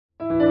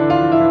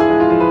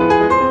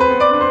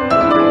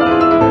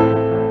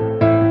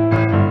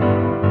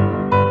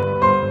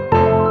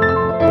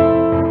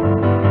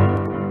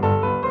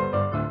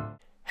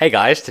Hey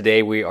guys,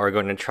 today we are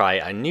going to try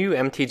a new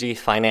MTG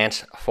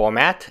Finance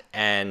format,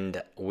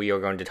 and we are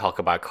going to talk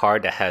about a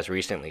card that has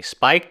recently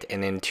spiked,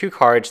 and then two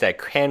cards that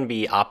can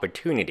be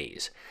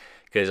opportunities,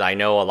 because I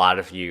know a lot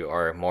of you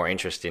are more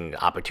interested in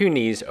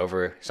opportunities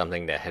over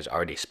something that has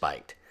already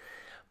spiked.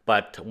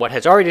 But what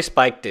has already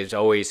spiked is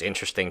always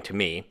interesting to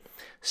me.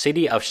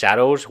 City of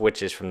Shadows,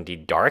 which is from the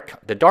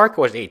Dark. The Dark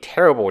was a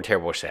terrible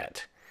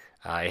set.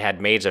 It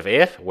had Maids of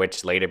Ith,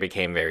 which later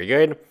became very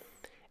good.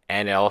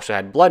 And it also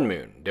had Blood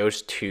Moon.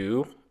 Those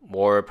two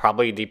were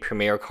probably the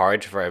premier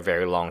cards for a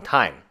very long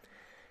time.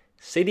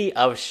 City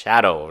of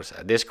Shadows.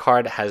 This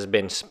card has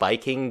been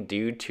spiking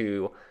due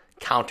to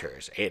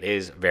counters. It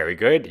is very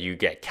good. You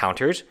get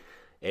counters.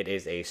 It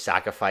is a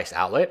sacrifice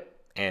outlet.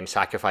 And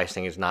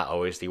sacrificing is not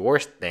always the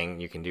worst thing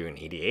you can do in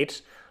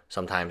EDH.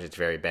 Sometimes it's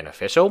very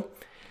beneficial.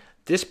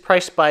 This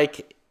price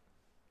spike,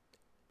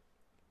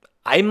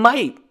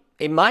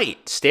 it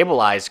might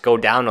stabilize, go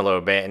down a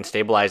little bit, and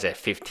stabilize at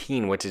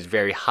 15, which is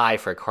very high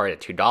for a card at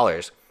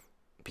 $2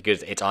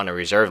 because it's on a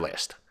reserve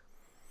list.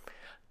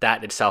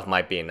 That itself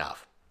might be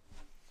enough.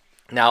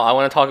 Now, I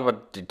want to talk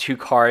about the two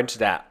cards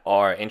that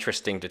are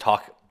interesting to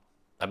talk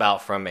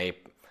about from a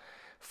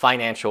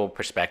financial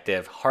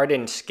perspective.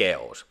 Hardened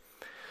Scales.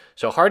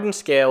 So Hardened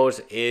Scales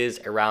is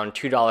around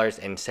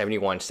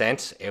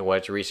 $2.71. It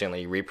was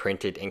recently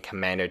reprinted in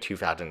Commander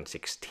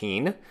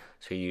 2016.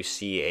 So you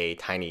see a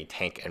tiny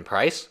tank in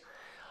price.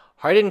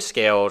 Hardened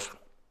Scales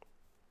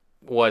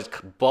was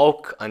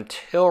bulk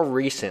until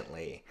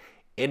recently.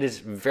 It is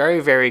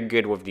very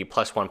good with the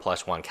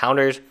 +1/+1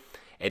 counters.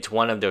 It's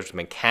one of those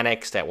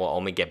mechanics that will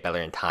only get better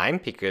in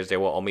time because there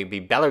will only be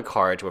better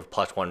cards with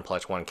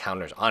 +1/+1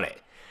 counters on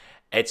it.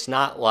 It's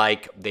not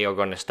like they are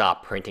going to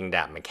stop printing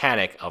that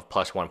mechanic of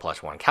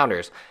 +1/+1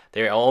 counters.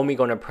 They're only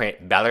going to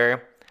print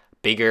better,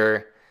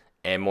 bigger,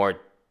 and more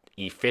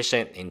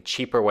efficient and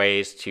cheaper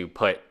ways to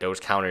put those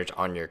counters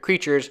on your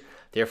creatures.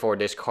 Therefore,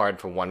 this card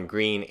for 1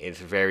 green is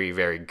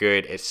very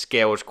good. It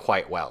scales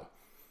quite well.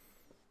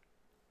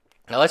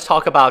 Now let's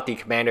talk about the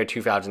Commander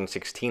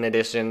 2016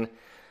 edition,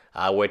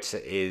 which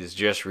is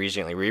just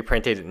recently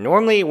reprinted.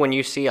 Normally, when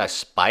you see a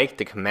spike,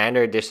 the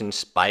Commander edition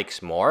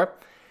spikes more.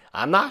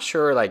 I'm not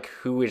sure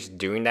who is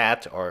doing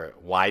that or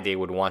why they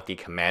would want the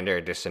Commander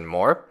edition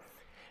more.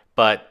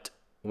 But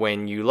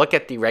when you look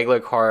at the regular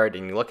card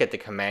and you look at the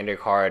Commander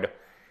card,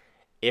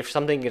 if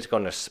something is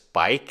going to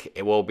spike,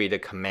 it will be the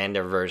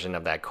Commander version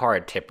of that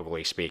card,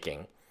 typically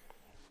speaking.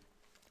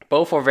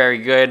 Both are very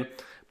good.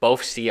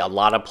 Both see a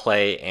lot of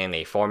play in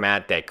a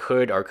format that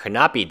could or could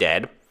not be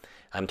dead.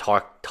 I'm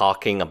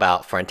talking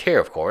about Frontier,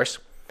 of course.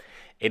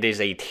 It is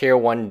a tier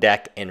 1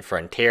 deck in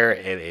Frontier.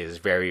 It is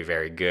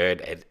very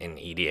good in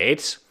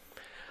EDH.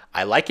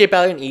 I like it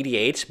better in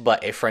EDH,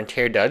 but if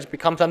Frontier does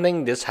become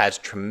something, this has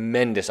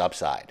tremendous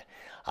upside.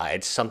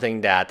 It's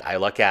something that I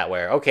look at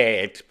where,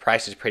 okay, its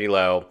price is pretty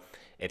low.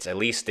 It's at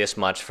least this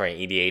much for an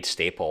EDH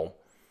staple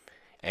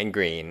and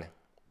green.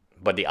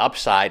 But the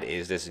upside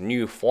is this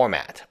new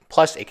format.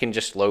 Plus, it can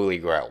just slowly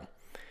grow.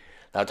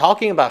 Now,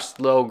 talking about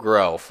slow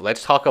growth,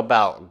 let's talk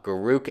about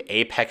Garruk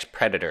Apex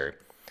Predator.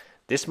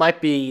 This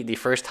might be the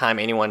first time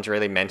anyone's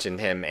really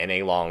mentioned him in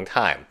a long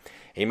time.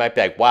 You might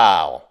be like,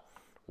 wow,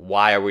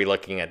 why are we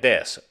looking at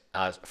this?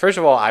 First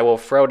of all, I will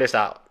throw this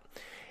out.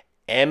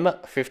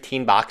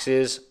 M15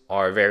 boxes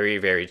are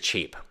very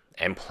cheap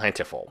and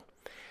plentiful.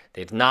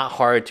 It's not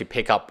hard to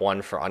pick up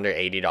one for under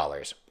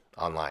 $80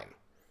 online.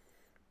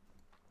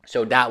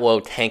 So that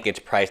will tank its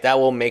price. That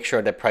will make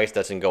sure the price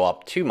doesn't go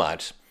up too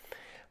much.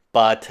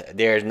 But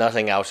there's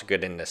nothing else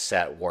good in the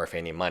set worth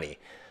any money.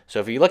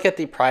 So if you look at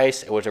the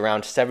price, it was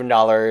around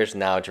 $7.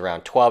 Now it's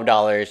around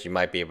 $12. You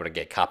might be able to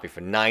get a copy for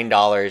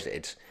 $9.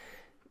 It's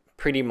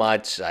pretty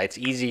much, it's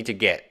easy to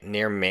get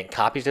near mint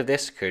copies of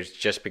this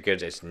just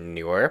because it's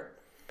newer.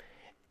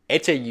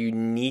 It's a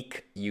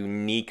unique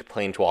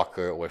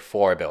Planeswalker with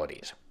 4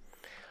 abilities.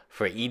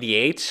 For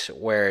EDH,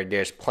 where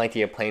there's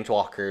plenty of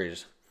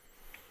Planeswalkers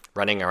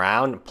running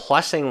around,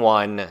 plussing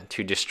 1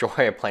 to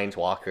destroy a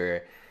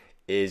Planeswalker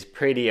is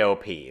pretty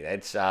OP.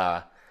 That's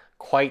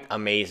quite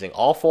amazing.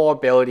 All 4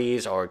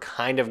 abilities are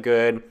kind of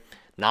good,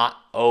 not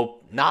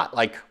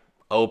like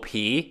OP,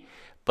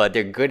 but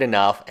they're good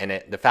enough. And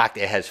the fact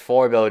it has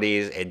 4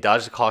 abilities, it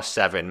does cost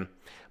 7,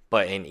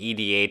 but in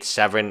EDH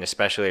 7,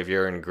 especially if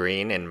you're in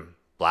green and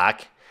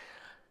black,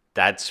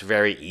 that's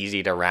very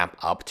easy to ramp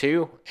up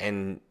to.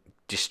 And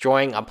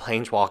destroying a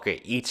Planeswalker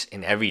each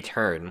and every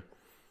turn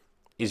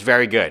is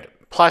very good.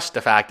 Plus the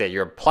fact that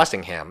you're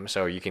plussing him,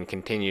 so you can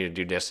continue to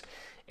do this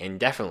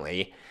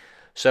indefinitely.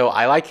 So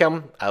I like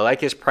him. I like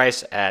his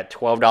price at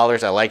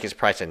 $12. I like his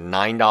price at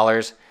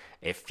 $9.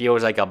 It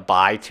feels like a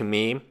buy to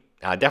me.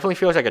 Definitely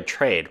feels like a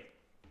trade.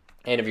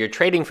 And if you're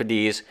trading for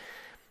these,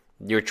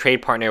 your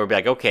trade partner will be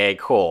like, okay,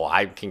 cool,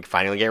 I can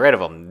finally get rid of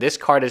him. This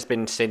card has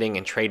been sitting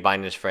in trade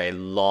binders for a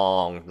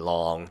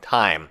long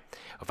time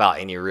without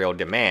any real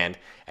demand.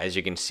 As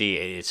you can see,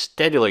 it's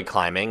steadily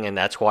climbing, and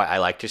that's what I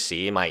like to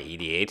see in my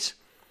EDH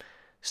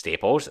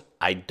staples.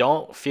 I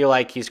don't feel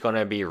like he's going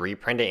to be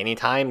reprinted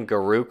anytime.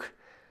 Garruk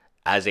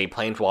as a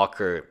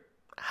Planeswalker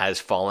has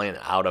fallen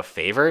out of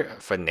favor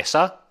for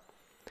Nissa.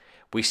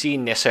 We see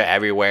Nissa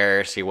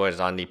everywhere. She was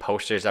on the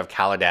posters of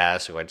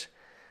Kaladesh, which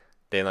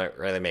didn't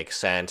really make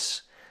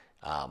sense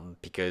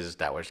because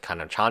that was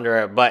kind of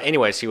Chandra. But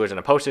anyway, she was in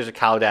the posters of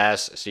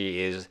Kaladesh. She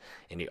is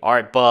in the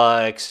art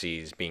books.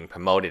 She's being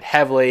promoted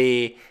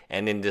heavily.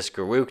 And then this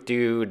Garruk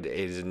dude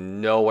is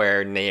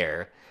nowhere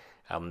near.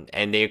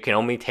 And they can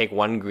only take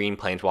one green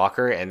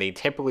planeswalker, and they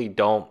typically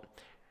don't.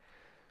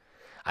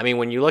 I mean,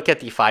 when you look at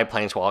the 5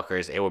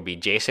 planeswalkers, it would be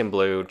Jason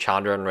Blue,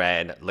 Chandra in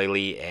red,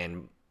 Lily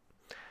in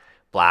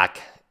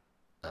black,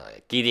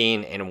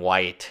 Gideon in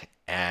white,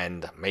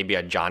 and maybe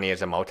a Johnny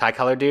as a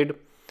multicolored dude.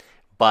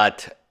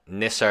 But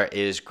Nissa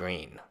is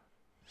green.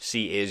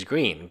 She is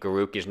green.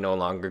 Garruk is no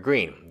longer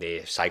green.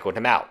 They cycled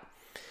him out.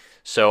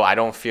 So I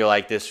don't feel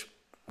like this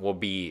will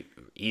be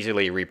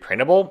easily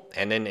reprintable.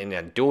 And then in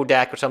a dual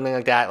deck or something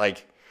like that,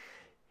 like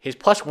his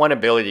 +1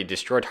 ability to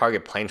destroy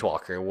target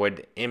planeswalker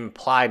would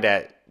imply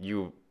that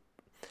you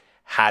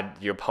had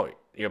your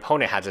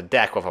opponent has a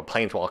deck with a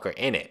planeswalker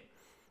in it,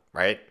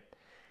 right?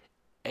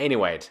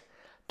 Anyways,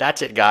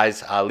 that's it,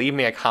 guys. Leave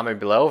me a comment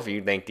below if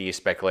you think these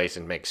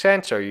speculations make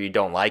sense or you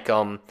don't like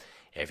them.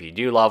 If you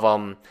do love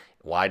them,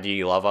 why do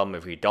you love them?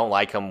 If you don't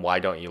like them, why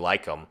don't you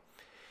like them?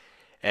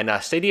 And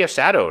City of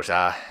Shadows,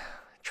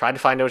 try to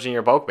find those in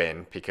your bulk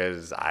bin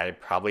because I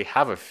probably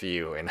have a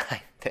few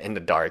in the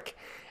dark.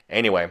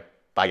 Anyway,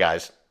 bye,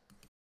 guys.